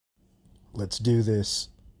Let's do this.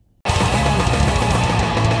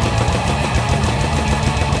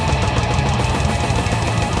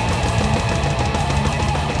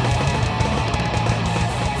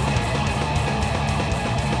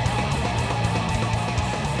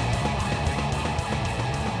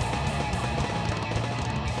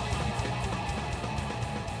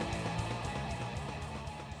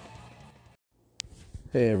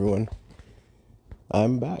 Hey everyone,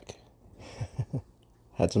 I'm back.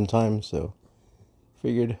 Had some time, so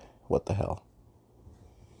figured, what the hell.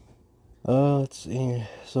 Let's see.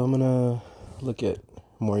 So I'm gonna look at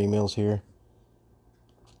more emails here.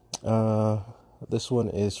 This one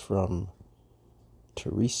is from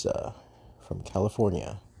Teresa from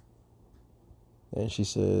California. And she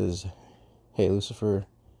says, "Hey Lucifer,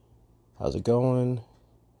 how's it going?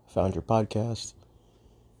 Found your podcast.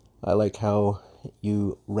 I like how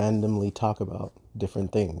you randomly talk about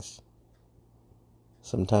different things.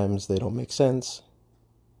 Sometimes they don't make sense,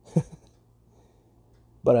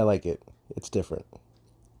 but I like it. It's different.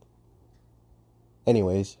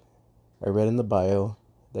 Anyways, I read in the bio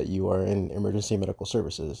that you are in emergency medical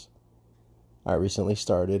services. I recently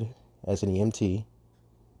started as an EMT.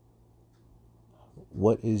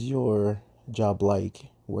 What is your job like,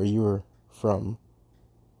 where you're from,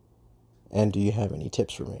 and do you have any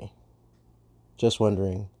tips for me? Just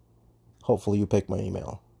wondering. Hopefully you pick my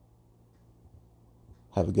email.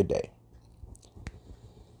 Have a good day."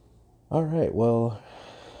 All right, well,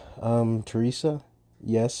 Teresa,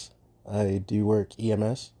 yes, I do work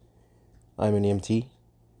EMS. I'm an EMT.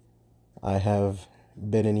 I have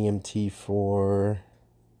been an EMT for,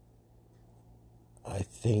 I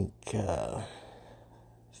think,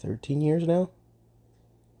 13 years now.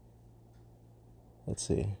 Let's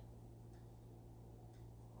see.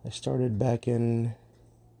 I started back in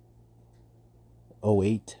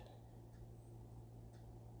 2008.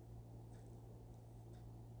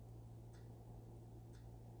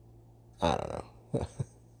 I don't know.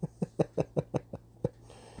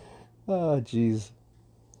 Oh, jeez.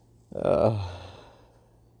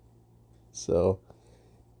 So,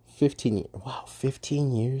 15 years. Wow,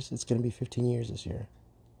 15 years? It's going to be 15 years this year.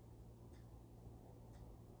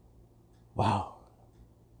 Wow.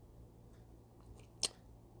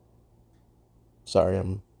 Sorry,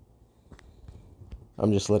 I'm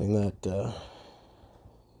just letting that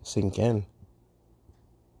sink in.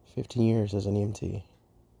 15 years as an EMT.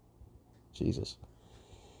 Jesus.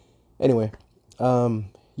 Anyway,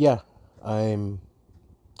 yeah, I'm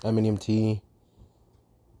an EMT.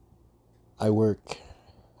 I work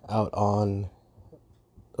out on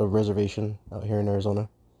a reservation out here in Arizona.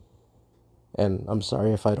 And I'm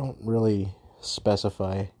sorry if I don't really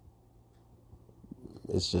specify.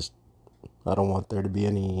 It's just, I don't want there to be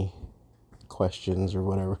any questions or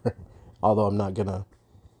whatever. Although I'm not gonna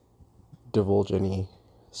divulge any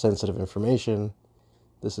sensitive information.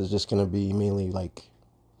 This is just gonna be mainly like,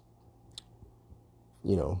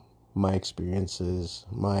 my experiences,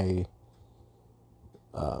 my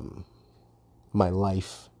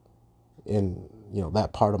life in,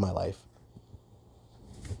 that part of my life.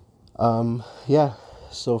 Yeah,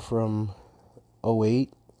 so from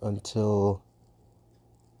 2008 until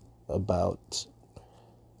about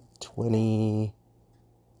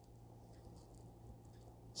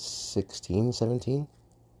 2016, 17,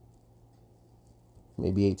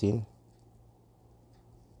 maybe 18,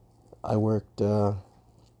 I worked,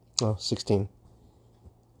 16.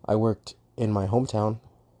 I worked in my hometown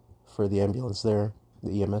for the ambulance there,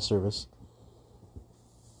 the EMS service.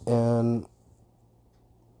 And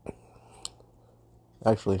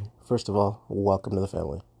actually, first of all, welcome to the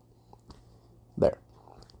family. There.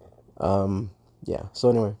 Yeah, so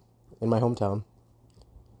anyway, in my hometown,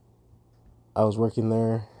 I was working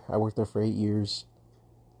there. I worked there for 8 years.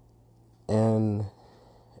 And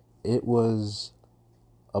it was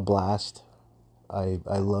a blast. I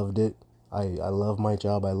loved it. I love my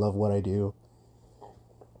job. I love what I do.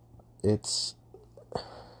 It's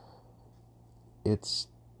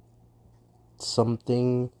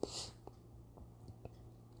something,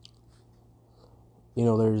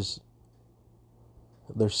 there's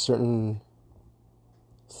certain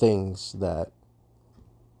things that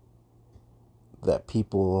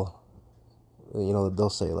people, they'll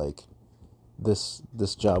say like, this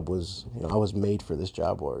job was, I was made for this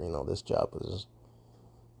job, or, this job was,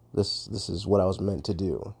 this is what I was meant to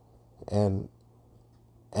do. And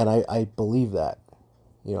I believe that,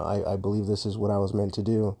 I believe this is what I was meant to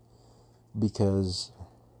do, because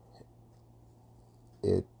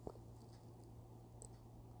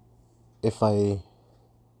if I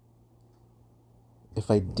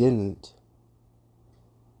didn't,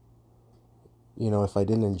 if I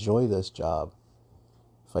didn't enjoy this job,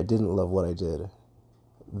 if I didn't love what I did,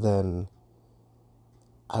 then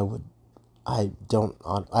I would, I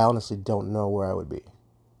honestly don't know where I would be.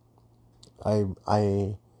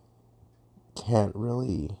 I can't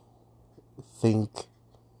really think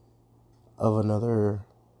of another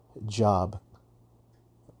job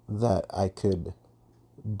that I could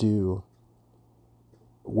do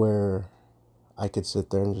where I could sit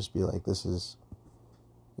there and just be like, this is,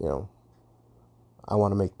 I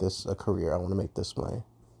want to make this a career. I want to make this my,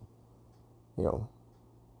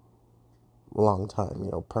 long time,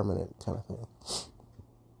 permanent kind of thing.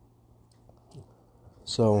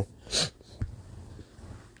 So,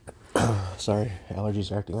 sorry,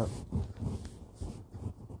 allergies are acting up.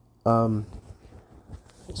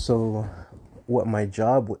 So what my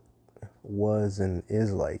job was and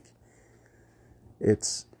is like,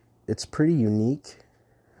 it's pretty unique.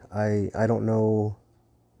 I don't know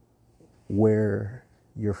where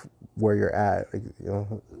you're at, like,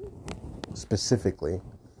 specifically,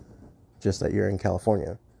 just that you're in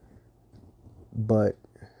California. But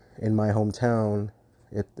in my hometown,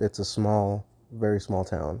 it's a small, very small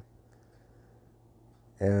town,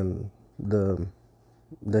 and the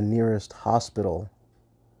nearest hospital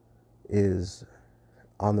is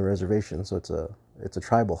on the reservation, so it's a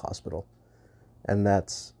tribal hospital, and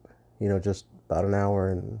that's just about an hour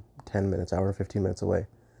and 10 minutes, hour and 15 minutes away.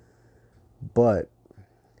 But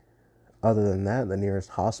other than that, the nearest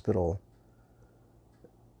hospital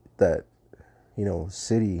that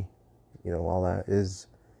city, all that is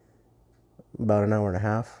about an hour and a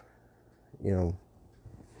half.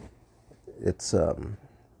 It's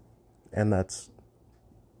and that's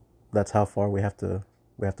how far we have to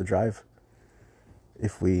drive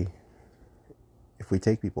if we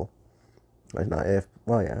take people. Like, not if,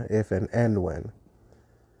 well, yeah, if and when.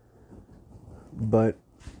 But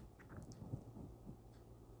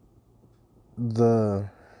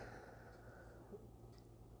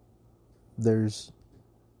there's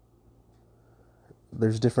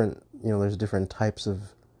different there's different types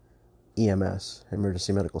of EMS,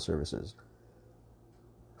 emergency medical services.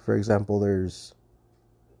 For example, there's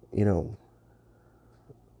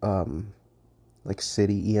like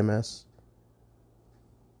city EMS,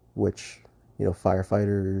 which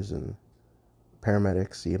firefighters and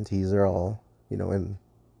paramedics, EMTs, they're all in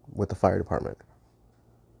with the fire department.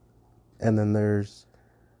 And then there's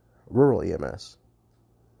rural EMS,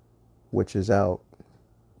 which is out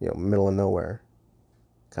middle of nowhere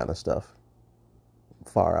kind of stuff,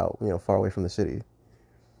 far out, far away from the city.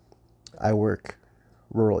 I work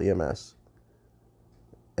rural EMS,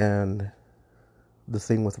 and the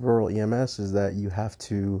thing with rural EMS is that you have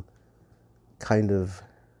to kind of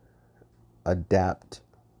adapt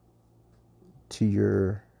to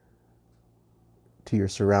your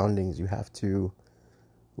surroundings. You have to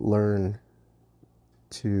learn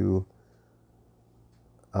to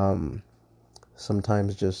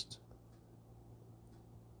sometimes just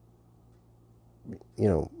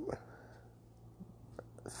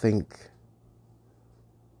think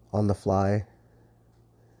on the fly.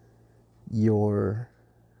 Your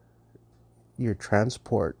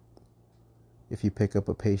transport, if you pick up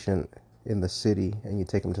a patient in the city and you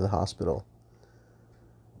take them to the hospital,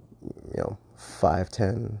 5,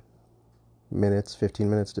 10 minutes, 15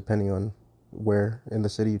 minutes, depending on where in the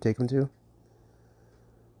city you take them to.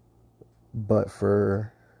 But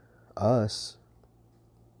for us,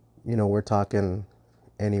 we're talking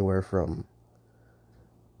anywhere from,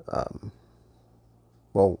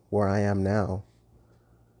 where I am now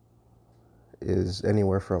is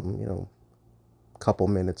anywhere from, a couple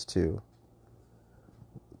minutes to,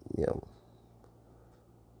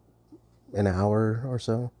 an hour or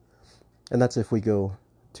so. And that's if we go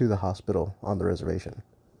to the hospital on the reservation.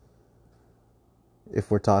 If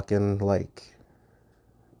we're talking like,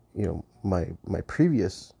 my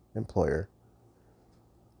previous employer,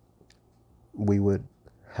 we would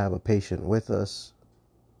have a patient with us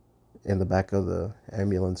in the back of the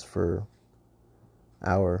ambulance for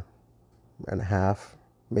hour and a half,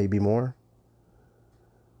 maybe more,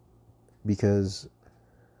 because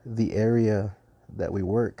the area that we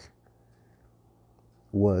work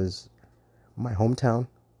was my hometown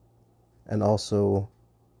and also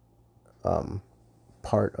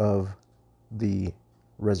part of the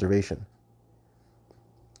reservation.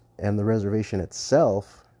 And the reservation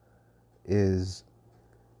itself is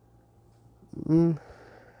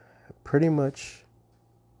pretty much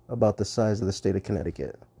about the size of the state of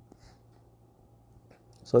Connecticut.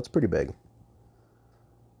 So it's pretty big.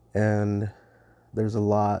 And there's a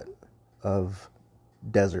lot of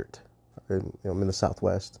desert. I'm in the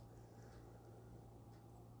Southwest.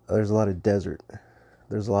 there's a lot of desert.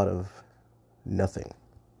 There's a lot of nothing.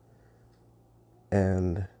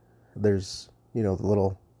 And there's,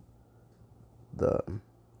 the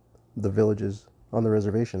the villages on the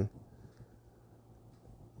reservation.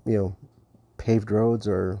 Paved roads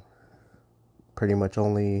are pretty much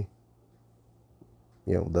only,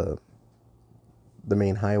 the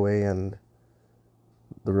main highway and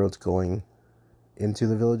the roads going into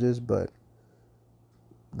the villages, but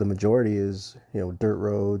the majority is, dirt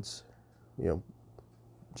roads,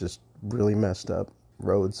 just really messed up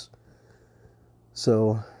roads.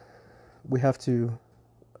 So we have to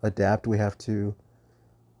adapt. We have to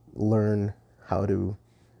learn how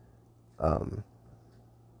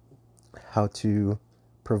to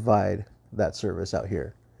provide that service out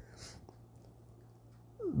here.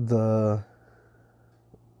 The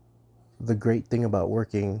great thing about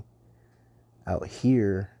working out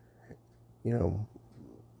here,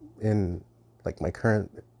 in like my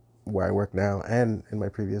current, where I work now, and in my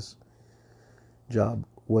previous job,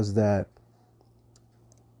 was that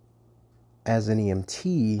as an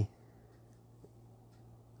EMT,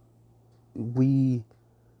 we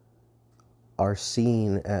are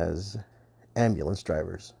seen as ambulance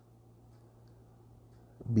drivers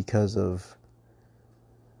because of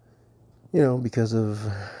the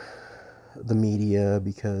media,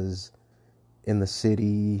 because in the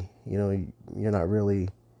city, you're not really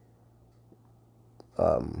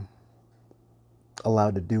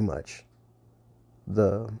allowed to do much.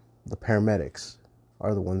 The paramedics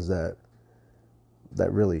are the ones that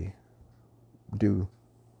really do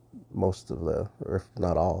most of the, or if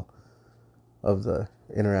not all, of the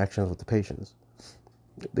interactions with the patients.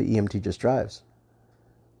 The EMT just drives.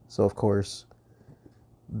 So of course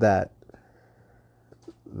that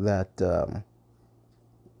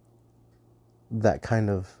kind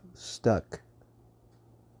of stuck.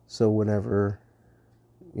 So whenever,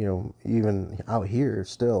 even out here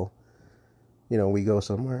still, we go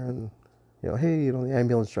somewhere and, hey, the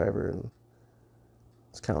ambulance driver, and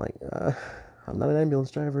it's kind of like, I'm not an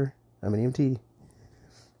ambulance driver, I'm an EMT.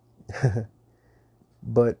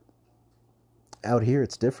 But out here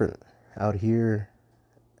it's different. Out here,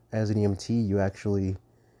 as an EMT, you actually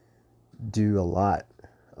do a lot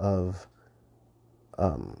of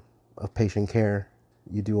patient care.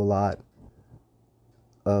 You do a lot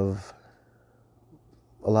of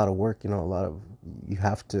work. You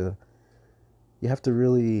have to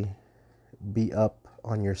really be up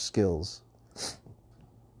on your skills.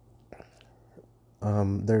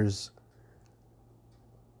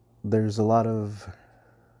 There's a lot of,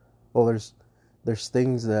 there's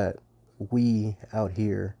things that we out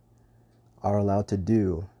here are allowed to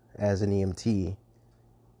do as an EMT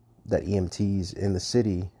that EMTs in the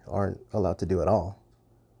city aren't allowed to do at all.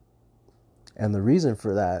 And the reason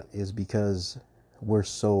for that is because we're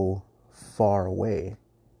so far away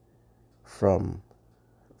from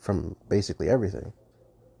basically everything.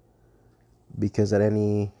 Because at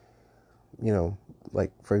any,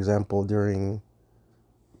 like for example, during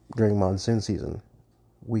monsoon season,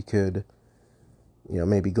 we could,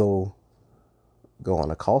 maybe go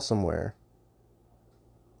on a call somewhere,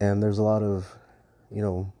 and there's a lot of,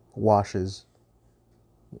 washes,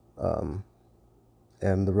 and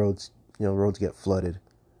the roads get flooded.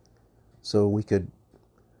 So we could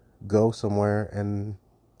go somewhere and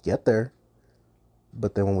get there,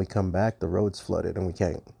 but then when we come back, the road's flooded and we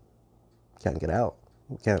can't get out.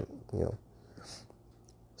 We can't,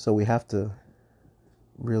 So we have to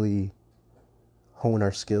really hone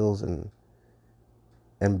our skills and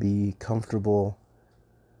be comfortable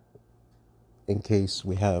in case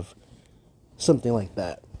we have something like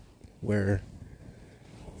that, where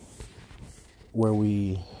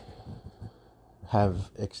we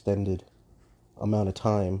have extended amount of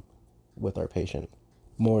time with our patient,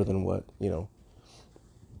 more than what, and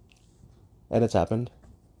it's happened.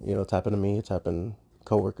 It's happened to me, it's happened to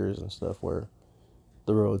coworkers and stuff, where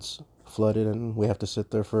the road's flooded and we have to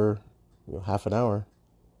sit there for half an hour,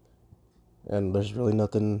 and there's really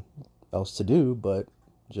nothing else to do but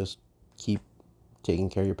just keep taking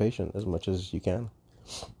care of your patient as much as you can.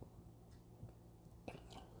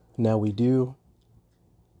 Now we do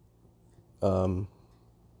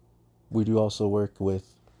also work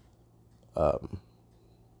with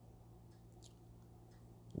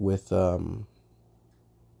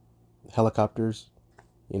helicopters,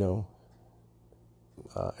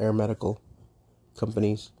 air medical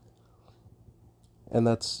companies, and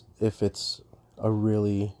that's if it's a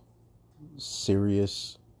really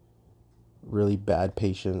serious, really bad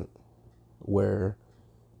patient where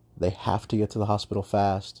they have to get to the hospital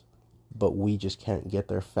fast, but we just can't get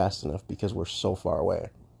there fast enough because we're so far away.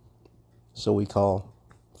 So we call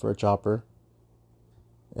for a chopper,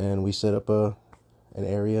 and we set up an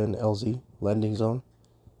area in LZ, landing zone,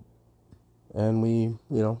 and we,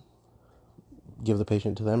 give the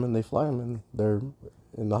patient to them, and they fly them, and they're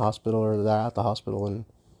in the hospital, or they're at the hospital in,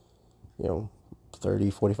 30,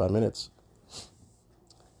 45 minutes.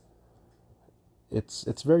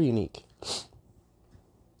 It's very unique.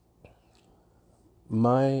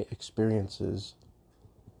 My experiences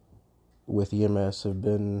with EMS have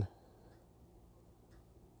been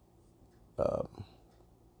a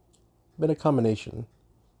combination,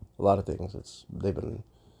 a lot of things.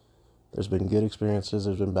 There's been good experiences,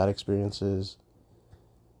 there's been bad experiences,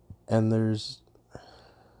 and there's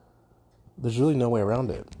really no way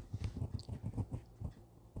around it.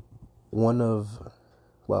 But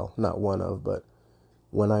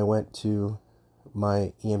when I went to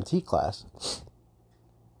my EMT class,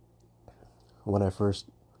 when I first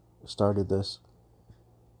started this,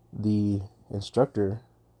 the instructor,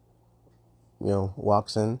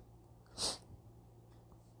 walks in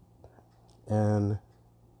and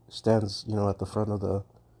stands, at the front of the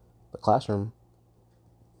classroom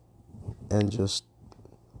and just,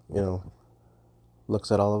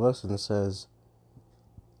 looks at all of us and says,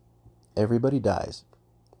 everybody dies.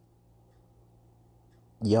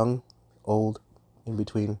 Young, old, in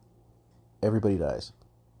between, everybody dies.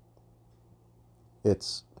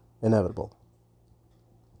 It's inevitable.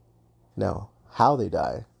 Now, how they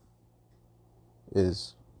die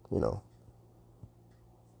is,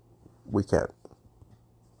 we can't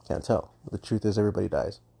tell. The truth is, everybody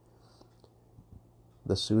dies.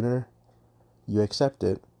 The sooner you accept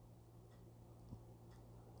it,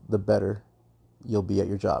 the better you'll be at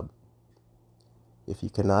your job. If you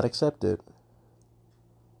cannot accept it,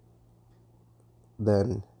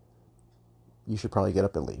 then you should probably get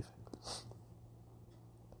up and leave.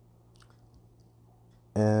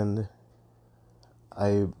 And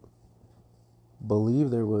I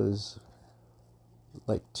believe there was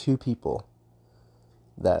like 2 people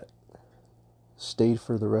that stayed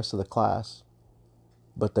for the rest of the class,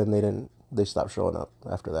 but then they stopped showing up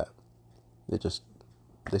after that.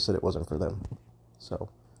 They said it wasn't for them. So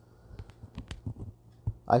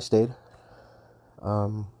I stayed.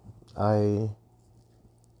 I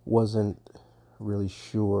wasn't really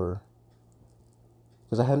sure,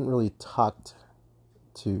 because I hadn't really talked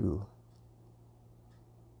to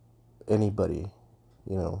anybody,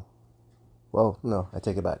 well, no, I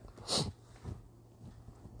take it back.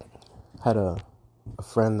 Had a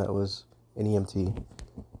friend that was an EMT,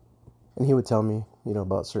 and he would tell me,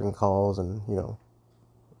 about certain calls and,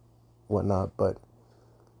 whatnot, but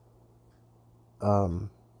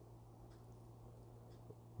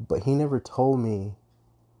he never told me,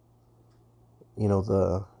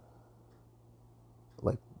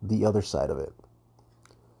 the other side of it.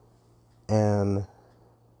 And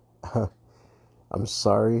I'm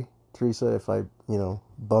sorry, Teresa, if I,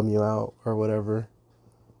 bum you out or whatever,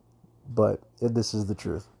 but this is the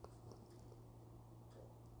truth.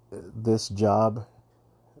 This job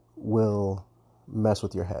will mess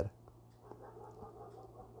with your head.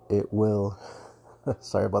 It will,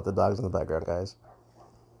 sorry about the dogs in the background, guys.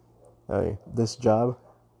 This job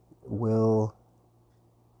will,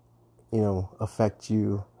 affect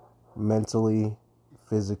you mentally,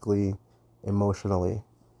 physically, emotionally.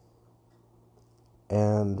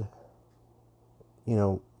 And,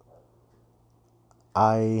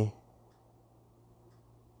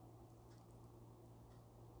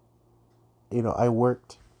 I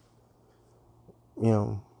worked,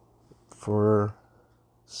 for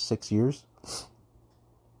 6 years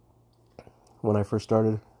when I first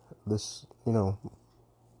started this, being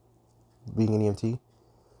an EMT.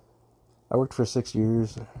 I worked for 6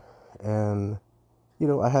 years, and,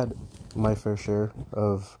 I had my fair share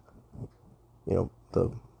of, the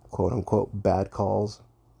quote-unquote bad calls,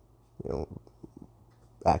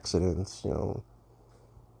 accidents,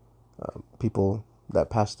 people that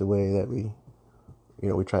passed away that we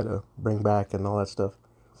try to bring back and all that stuff.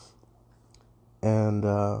 And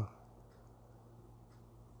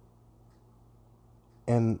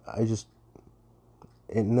it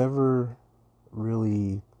never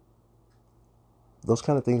really, those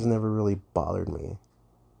kind of things never really bothered me.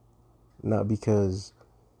 Not because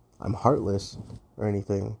I'm heartless or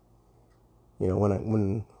anything.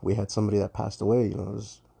 When we had somebody that passed away, I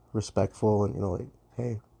was respectful and,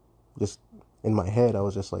 hey, just in my head, I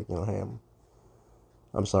was just like, hey,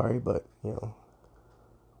 I'm sorry, but,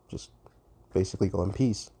 just basically go in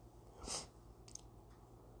peace.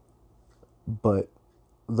 But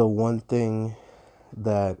the one thing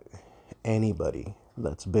that anybody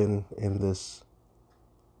that's been in this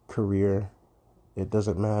career, it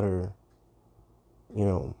doesn't matter you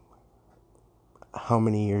know, how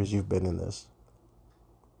many years you've been in this.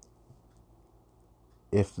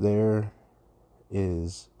 If there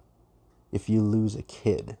is, if you lose a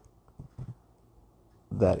kid,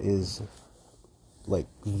 that is like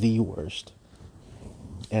the worst.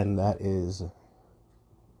 And that is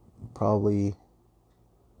probably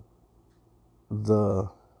the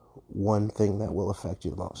one thing that will affect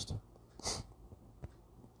you the most.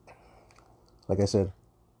 Like I said,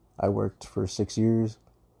 I worked for 6 years,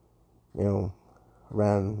 you know,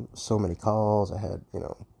 ran so many calls. I had, you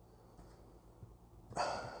know,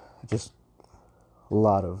 just a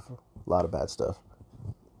lot of bad stuff,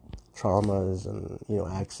 traumas and, you know,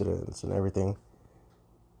 accidents and everything.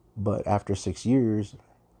 But after 6 years,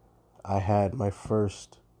 I had my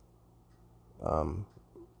first, you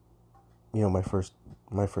know, my first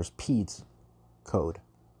PEDS code.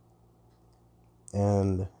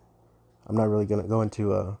 And I'm not really going to go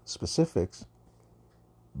into specifics,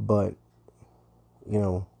 but, you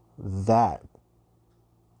know, that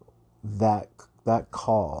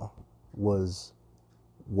call was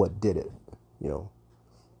what did it, you know.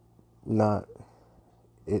 Not,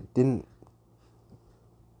 it didn't,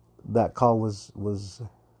 that call was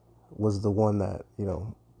the one that, you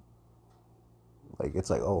know, like, it's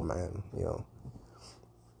like, oh man, you know.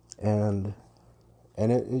 And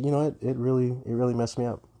it, you know, it really messed me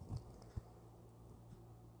up.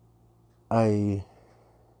 I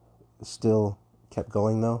still kept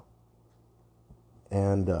going though.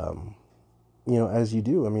 And, you know, as you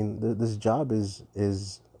do, I mean, this job is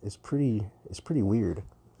pretty weird.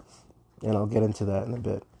 And I'll get into that in a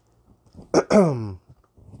bit.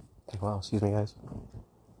 Wow, excuse me, guys.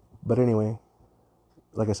 But anyway,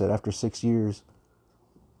 like I said, after 6 years,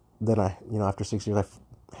 then after 6 years,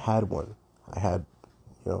 I had one. I had,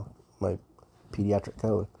 you know, my pediatric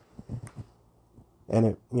code. And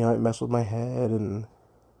it, you know, it messed with my head, and,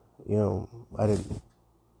 you know, I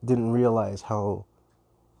didn't realize how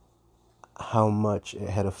much it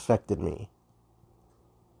had affected me.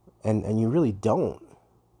 And you really don't.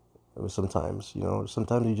 Sometimes, you know,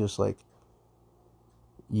 sometimes you just like,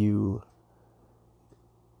 you're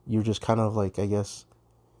just kind of like, I guess,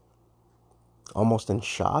 almost in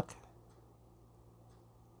shock.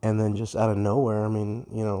 And then just out of nowhere, I mean,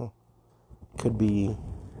 you know, could be,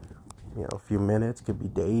 you know, a few minutes, could be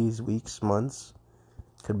days, weeks, months,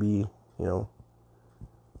 could be, you know,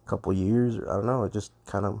 a couple years, or I don't know, it just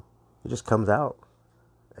comes out,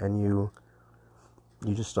 and you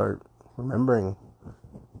just start remembering,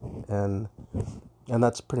 and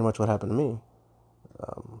that's pretty much what happened to me,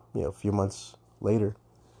 you know, a few months later.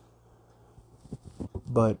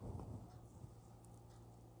 But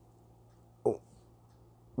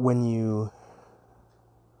when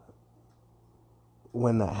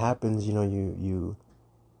that happens, you know, you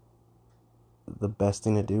the best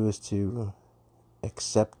thing to do is to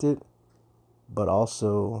accept it, but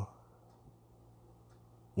also,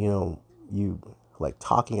 you know, you like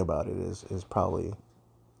talking about it is probably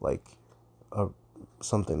like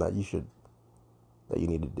something that you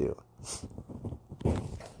need to do.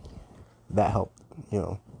 That helped, you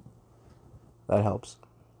know, that helps.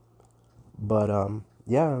 But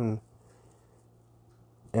yeah,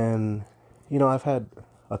 and you know, I've had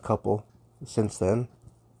a couple since then,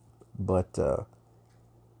 but the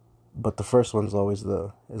first one's always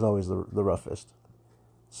the roughest.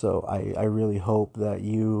 So I really hope that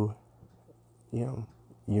you know,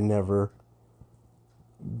 you never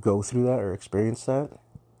go through that or experience that,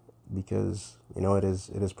 because, you know, it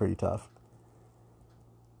is pretty tough.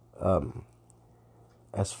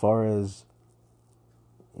 As far as,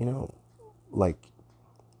 you know, like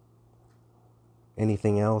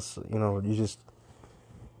anything else, you know, you just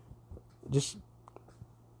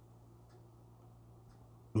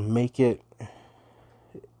make it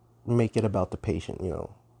about the patient, you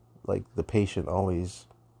know. Like, the patient always,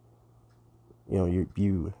 you know,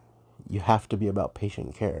 you have to be about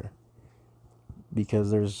patient care,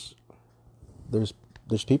 because there's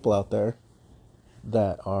people out there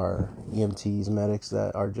that are EMTs, medics,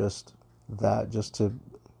 that are just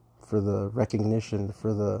for the recognition,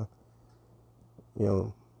 for the, you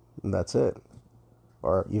know, that's it,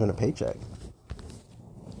 or even a paycheck.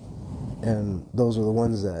 And those are the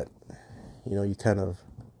ones that, you know, you kind of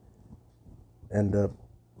end up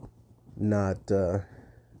not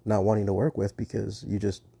wanting to work with, because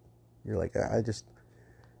you're like, I just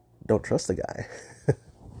don't trust the guy.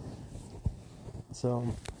 So,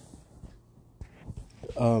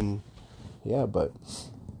 yeah, but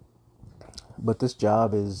this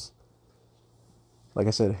job is, like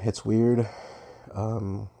I said, it's weird.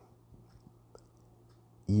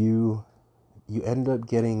 You end up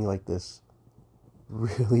getting like this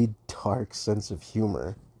really dark sense of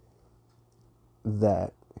humor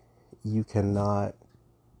that you cannot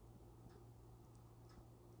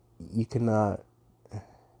you cannot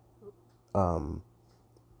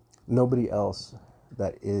nobody else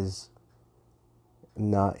that is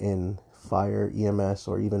not in fire, EMS,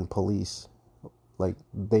 or even police, like,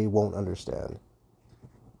 they won't understand.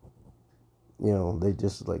 They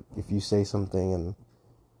just, like, if you say something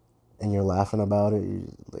and you're laughing about it,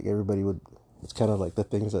 like, everybody would, it's kind of like the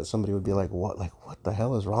things that somebody would be what the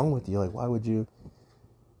hell is wrong with you? Like, why would you?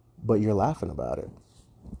 But you're laughing about it.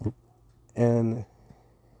 And,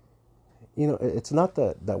 it's not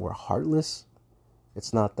that we're heartless.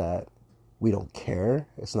 It's not that we don't care.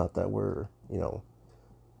 It's not that we're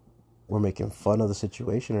making fun of the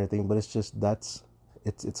situation or anything, but it's just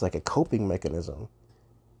it's like a coping mechanism.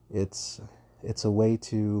 It's a way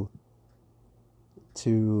to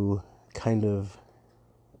kind of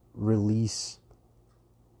release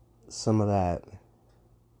some of that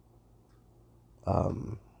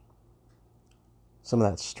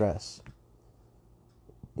stress,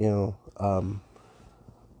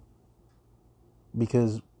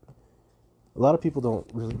 because a lot of people don't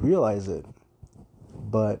really realize it,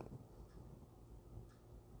 but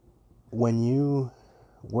when you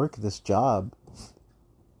work this job,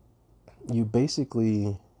 you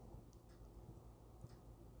basically,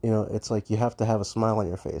 it's like you have to have a smile on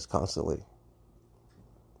your face constantly.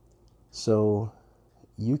 So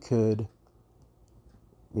you could,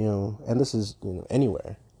 and this is,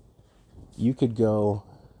 anywhere, you could go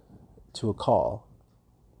to a call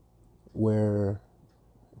where,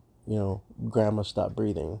 grandma stopped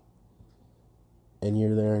breathing, and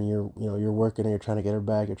you're there and you're working and you're trying to get her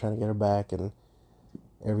back and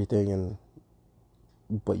everything,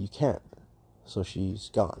 but you can't. So she's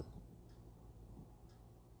gone.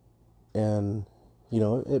 And,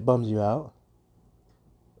 it bums you out,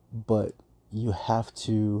 but you have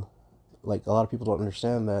to, like, a lot of people don't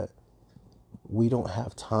understand that we don't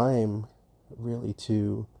have time really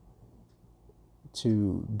to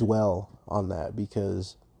dwell on that,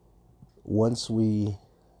 because once we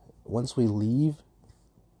leave,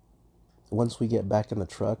 once we get back in the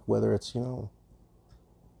truck, whether it's,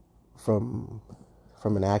 from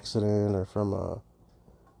an accident or from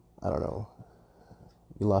I don't know,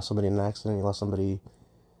 you lost somebody in an accident, you lost somebody,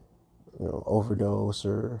 overdose,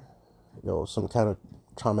 or, some kind of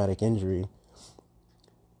traumatic injury.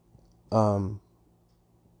 Once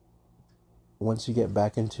you get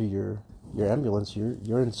back into your ambulance,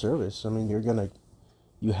 you're in service. I mean,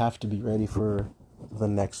 you have to be ready for the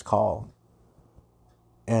next call.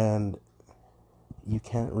 And you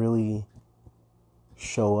can't really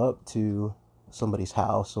show up to somebody's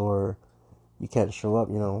house, or you can't show up,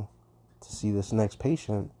 to see this next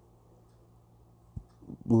patient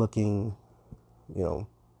looking,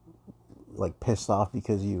 like, pissed off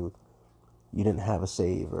because you didn't have a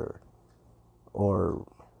save, or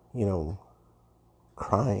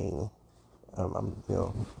crying.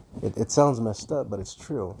 It sounds messed up, but it's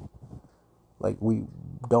true. Like, we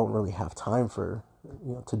don't really have time for,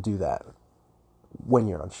 to do that when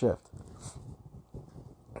you're on shift.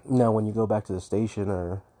 Now, when you go back to the station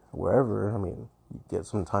or wherever, I mean, you get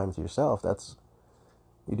some time to yourself.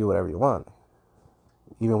 You do whatever you want,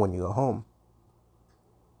 even when you go home.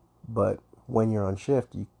 But when you're on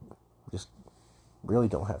shift, you just really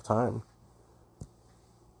don't have time.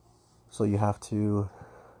 So you have to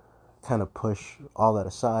kind of push all that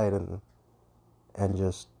aside and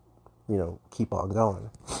just, keep on going.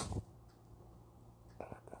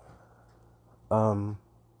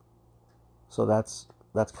 So that's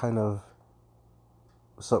kind of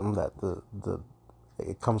something that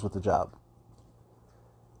it comes with the job.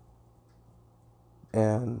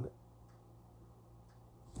 And,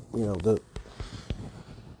 the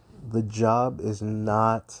job is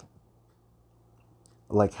not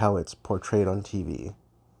like how it's portrayed on TV.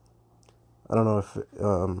 I don't know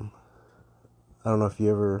if you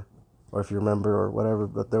ever, or if you remember or whatever,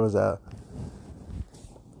 but there was a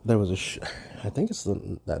I think it's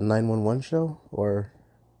that 911 show, or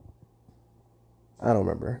I don't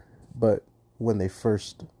remember, but when they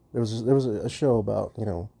first, there was a show about,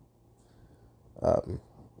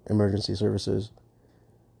 emergency services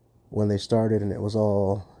when they started, and it was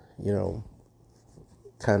all,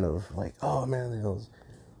 kind of like, oh man,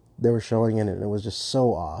 they were showing it, and it was just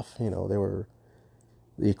so off. The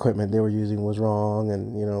equipment they were using was wrong,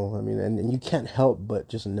 and I mean, and you can't help but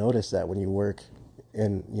just notice that when you work,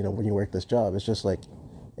 and when you work this job. It's just like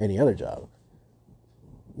any other job.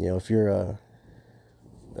 If you're a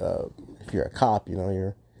cop,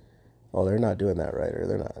 they're not doing that right, or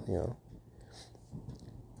they're not,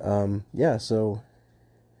 yeah. So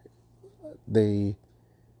they,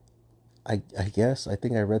 I guess, I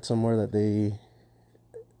think I read somewhere that they,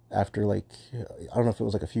 after like, I don't know if it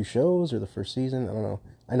was like a few shows or the first season, I don't know.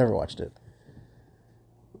 I never watched it.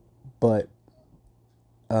 But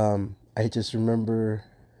I just remember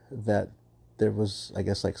that there was, I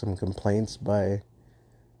guess, like some complaints by,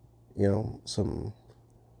 some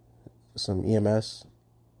EMS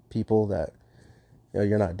people that,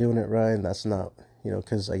 you're not doing it right, and that's not,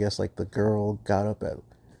 because I guess like the girl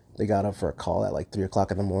they got up for a call at like 3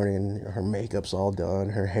 o'clock in the morning, and her makeup's all done,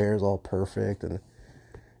 her hair's all perfect, and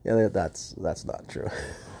that's not true.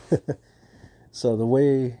 So the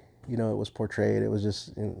way, it was portrayed, it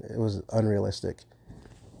was unrealistic.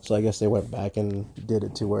 So I guess they went back and did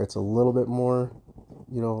it to where it's a little bit more,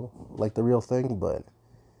 like the real thing, but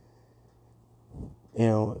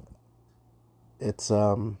it's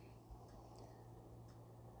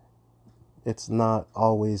it's not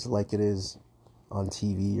always like it is on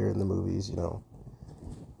TV or in the movies.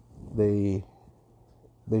 They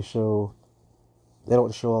they show they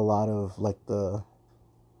don't show a lot of like the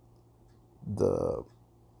the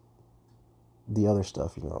other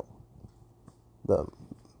stuff, the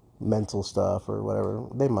mental stuff or whatever.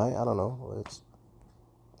 They might, I don't know.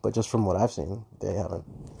 But just from what I've seen, they haven't.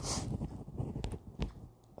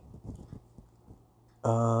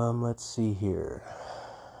 Let's see here.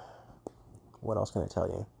 What else can I tell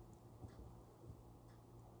you?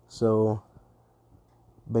 So,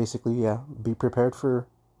 basically, yeah, be prepared for,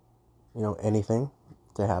 anything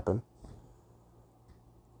to happen.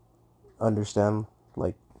 Understand,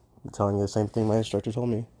 like, I'm telling you the same thing my instructor told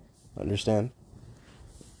me. Understand,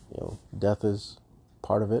 death is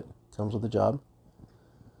part of it. Comes with the job.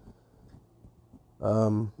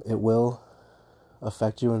 It will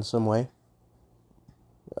affect you in some way.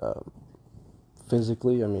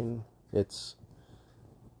 Physically, I mean,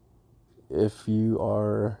 if you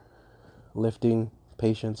are lifting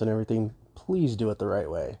patients and everything, please do it the right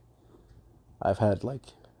way. I've had like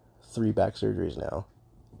 3 back surgeries now,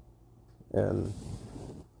 and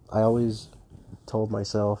I always told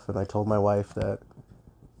myself and I told my wife that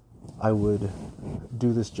I would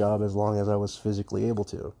do this job as long as I was physically able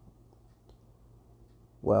to.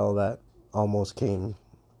 Well, that almost came,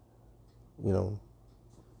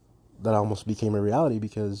 that almost became a reality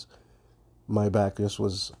because my back just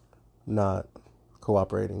was not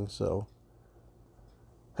cooperating. So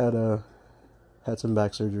had some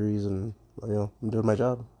back surgeries, and I'm doing my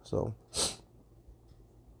job. So,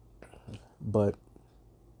 but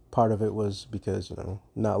part of it was because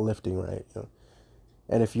not lifting right.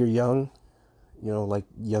 And if you're young, like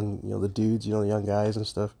young, the dudes, the young guys and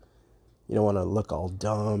stuff, you don't want to look all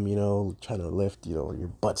dumb, trying to lift, your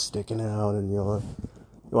butt sticking out, and you want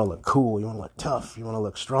to look cool, you want to look tough, you want to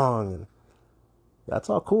look strong, and that's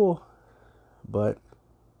all cool, but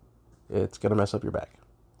it's gonna mess up your back.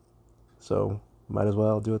 So might as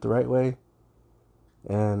well do it the right way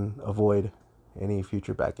and avoid any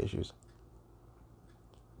future back issues.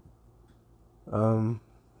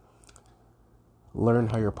 Learn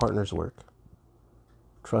how your partners work.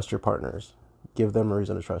 Trust your partners. Give them a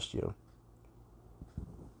reason to trust you.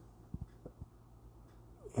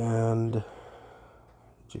 And,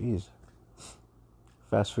 geez,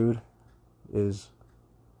 fast food is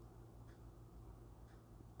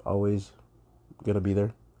always gonna be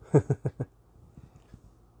there.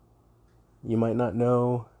 You might not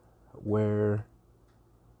know where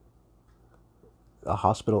a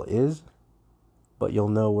hospital is, but you'll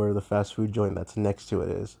know where the fast food joint that's next to it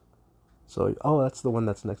is. So, that's the one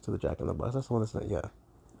that's next to the Jack in the Box. That's the one that's not, yeah.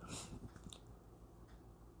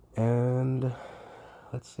 And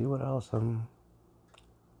let's see what else.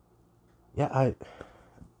 Yeah, I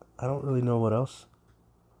don't really know what else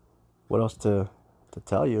to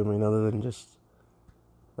tell you. I mean, other than just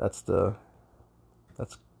that's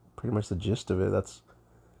pretty much the gist of it. That's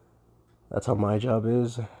how my job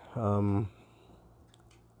is.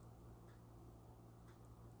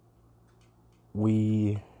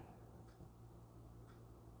 We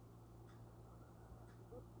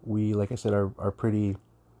like I said are pretty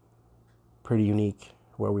unique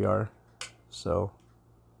where we are. So,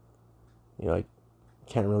 I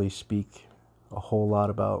can't really speak a whole lot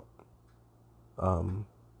about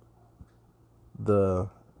the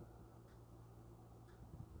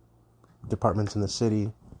departments in the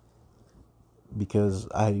city because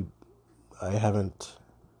I haven't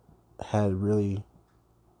had really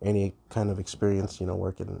any kind of experience,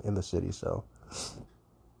 working in the city. So,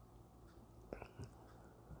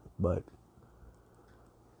 but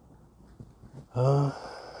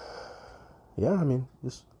yeah, I mean,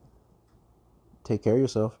 just take care of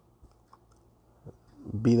yourself,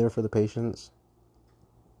 be there for the patients,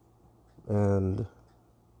 And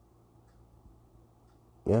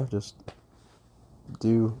yeah, just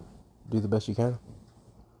do the best you can.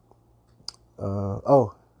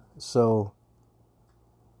 Oh, so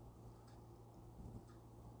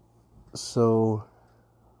so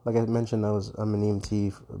like I mentioned, I'm an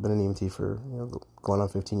EMT. I've been an EMT for going on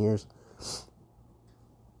 15 years.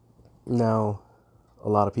 Now, a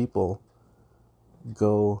lot of people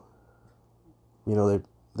go, they're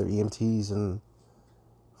EMTs and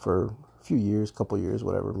for a few years, couple years,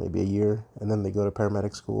 whatever, maybe a year, and then they go to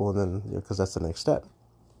paramedic school, and then because that's the next step.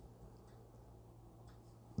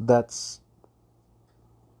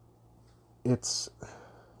 It's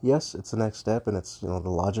yes, it's the next step, and it's the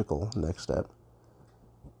logical next step.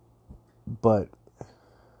 But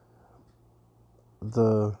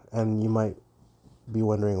and you might be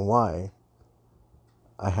wondering why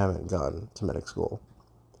I haven't gone to medic school.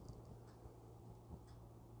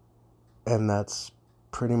 And that's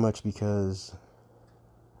pretty much because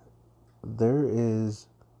there is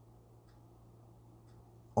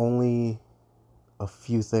only a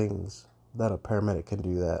few things that a paramedic can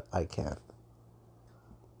do that I can't.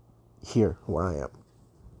 Here, where I am.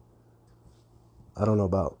 I don't know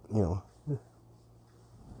about,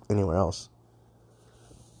 anywhere else.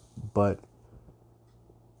 But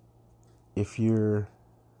if you're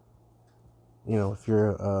if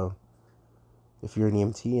you're an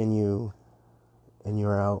EMT and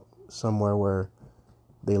you're out somewhere where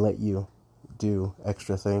they let you do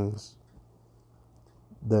extra things,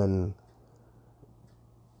 then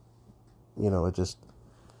you just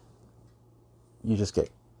get,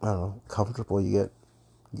 I don't know, comfortable. You get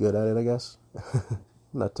good at it, I guess.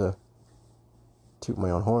 Not to toot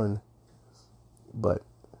my own horn, but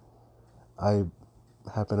I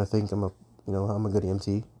happen to think I'm a good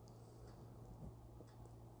EMT.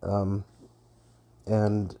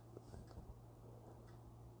 And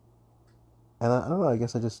I don't know, I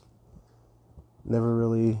guess I just never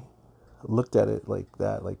really looked at it like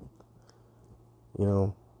that. Like,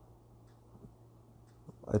 I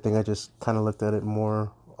think I just kind of looked at it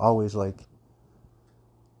more always like,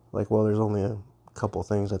 well, there's only a couple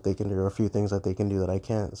things that they can do, or a few things that they can do that I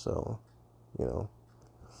can't. So,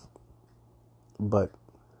 but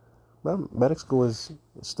medic school is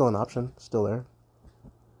still an option, still there.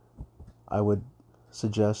 I would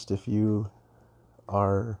suggest, if you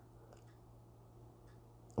are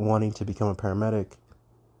wanting to become a paramedic,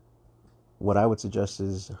 what I would suggest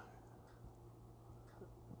is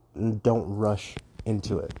don't rush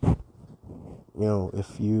into it.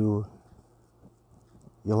 If a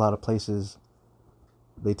lot of places,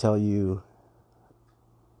 they tell you,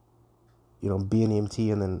 be an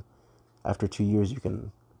EMT, and then after 2 years you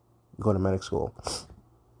can go to medic school,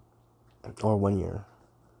 or 1 year.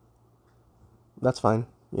 That's fine,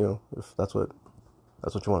 if that's what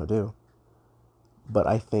you want to do. But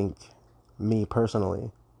I think, me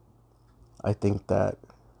personally, I think that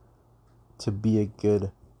to be a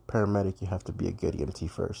good paramedic, you have to be a good EMT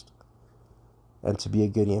first. And to be a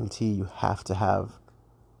good EMT, you have to have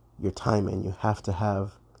your time in. You have to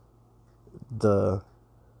have the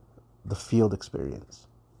field experience.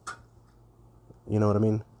 You know what I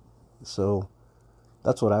mean? So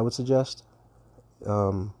that's what I would suggest.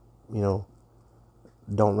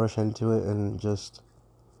 Don't rush into it, and just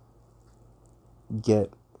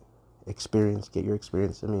get your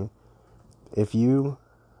experience. I mean, if you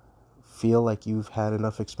feel like you've had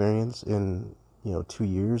enough experience in 2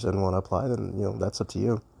 years and want to apply, then that's up to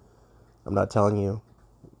you. I'm not telling you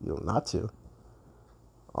not to.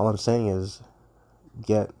 All I'm saying is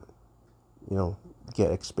get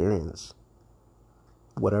experience,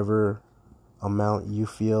 whatever amount you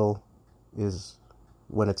feel is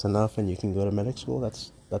when it's enough and you can go to medic school.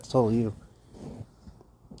 That's totally you.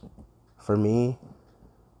 For me,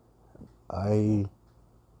 I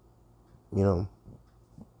even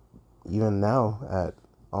now at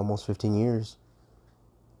almost 15 years,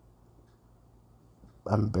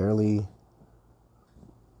 I'm barely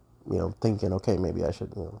thinking, okay, maybe I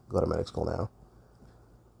should go to medic school now.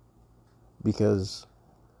 Because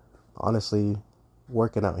honestly,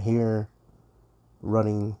 working out here,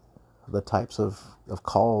 running the types of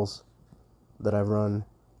calls that I've run,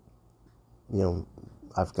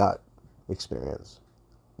 I've got experience,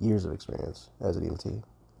 years of experience as an EMT.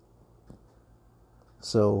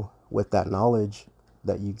 So with that knowledge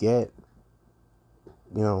that you get,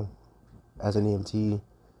 as an EMT,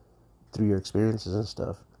 through your experiences and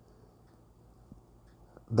stuff,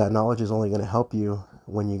 that knowledge is only going to help you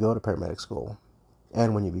when you go to paramedic school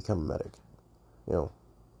and when you become a medic.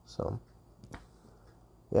 So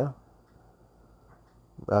yeah,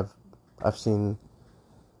 I've seen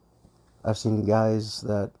guys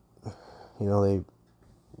that they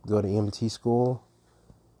go to EMT school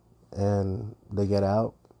and they get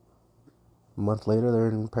out. A month later, they're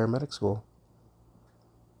in paramedic school.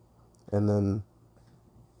 And then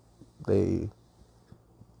they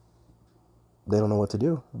don't know what to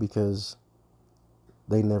do because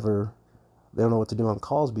they don't know what to do on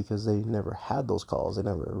calls because they never had those calls. They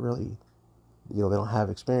never really, they don't have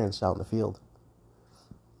experience out in the field.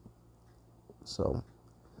 So,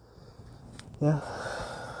 yeah.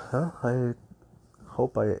 Well, I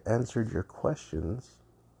hope I answered your questions.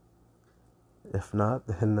 If not,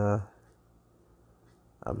 then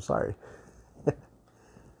I'm sorry.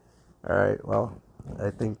 Alright, well, I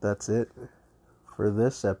think that's it for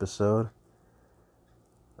this episode.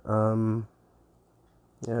 And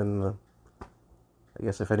I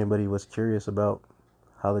guess if anybody was curious about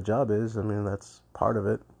how the job is, I mean, that's part of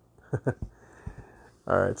it.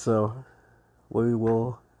 Alright, so we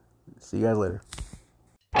will see you guys later.